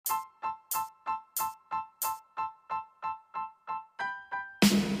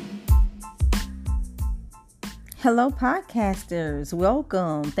Hello, podcasters.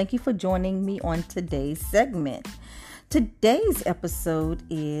 Welcome. Thank you for joining me on today's segment. Today's episode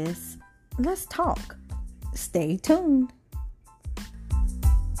is Let's Talk. Stay tuned.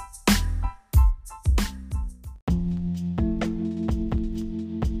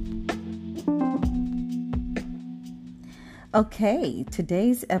 Okay,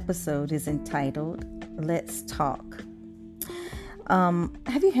 today's episode is entitled Let's Talk.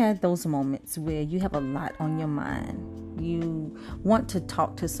 Have you had those moments where you have a lot on your mind? You want to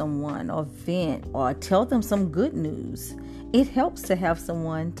talk to someone or vent or tell them some good news. It helps to have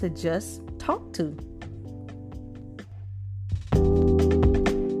someone to just talk to.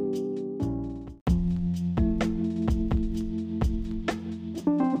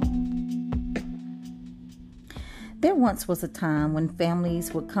 There once was a time when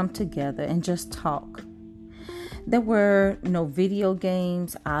families would come together and just talk. There were no video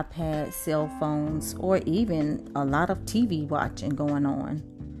games, iPads, cell phones, or even a lot of TV watching going on.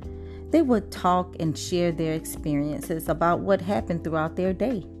 They would talk and share their experiences about what happened throughout their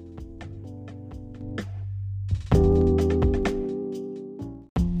day.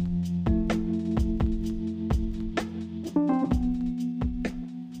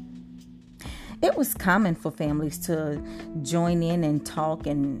 It was common for families to join in and talk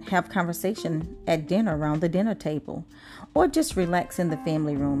and have conversation at dinner around the dinner table, or just relax in the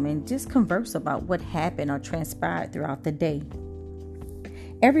family room and just converse about what happened or transpired throughout the day.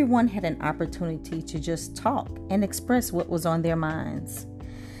 Everyone had an opportunity to just talk and express what was on their minds.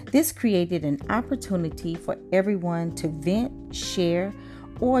 This created an opportunity for everyone to vent, share,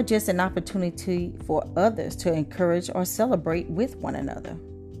 or just an opportunity for others to encourage or celebrate with one another.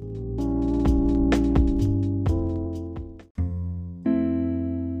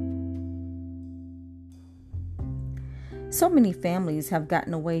 So many families have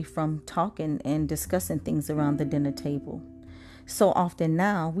gotten away from talking and discussing things around the dinner table. So often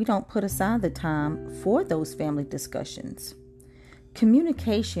now, we don't put aside the time for those family discussions.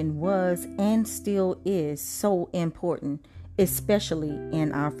 Communication was and still is so important, especially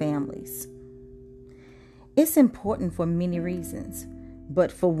in our families. It's important for many reasons,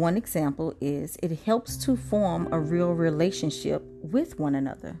 but for one example is it helps to form a real relationship with one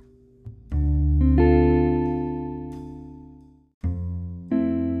another.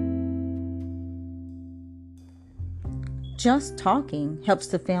 Just talking helps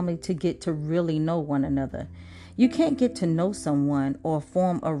the family to get to really know one another. You can't get to know someone or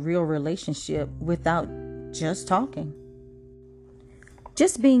form a real relationship without just talking.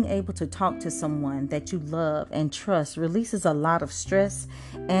 Just being able to talk to someone that you love and trust releases a lot of stress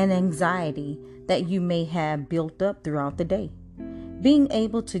and anxiety that you may have built up throughout the day. Being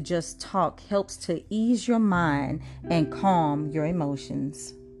able to just talk helps to ease your mind and calm your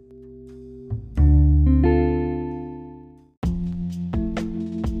emotions.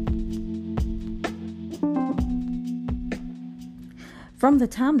 From the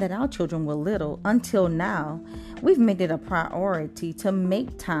time that our children were little until now, we've made it a priority to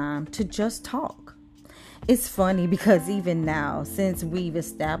make time to just talk. It's funny because even now, since we've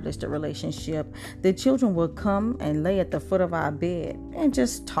established a relationship, the children will come and lay at the foot of our bed and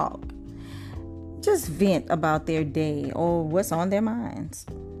just talk. Just vent about their day or what's on their minds.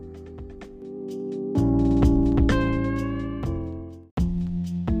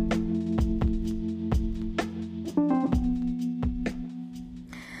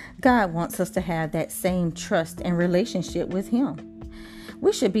 God wants us to have that same trust and relationship with Him.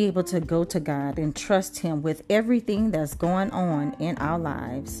 We should be able to go to God and trust Him with everything that's going on in our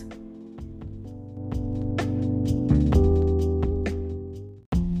lives.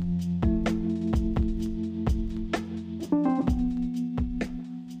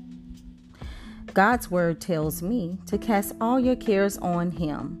 God's word tells me to cast all your cares on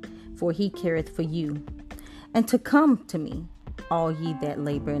Him, for He careth for you, and to come to me, all ye that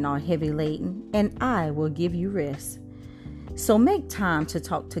labor and are heavy laden, and I will give you rest. So make time to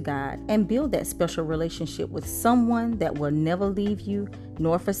talk to God and build that special relationship with someone that will never leave you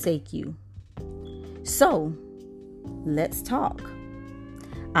nor forsake you. So, let's talk.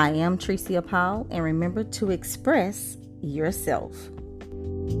 I am Tricia Powell, and remember to express yourself.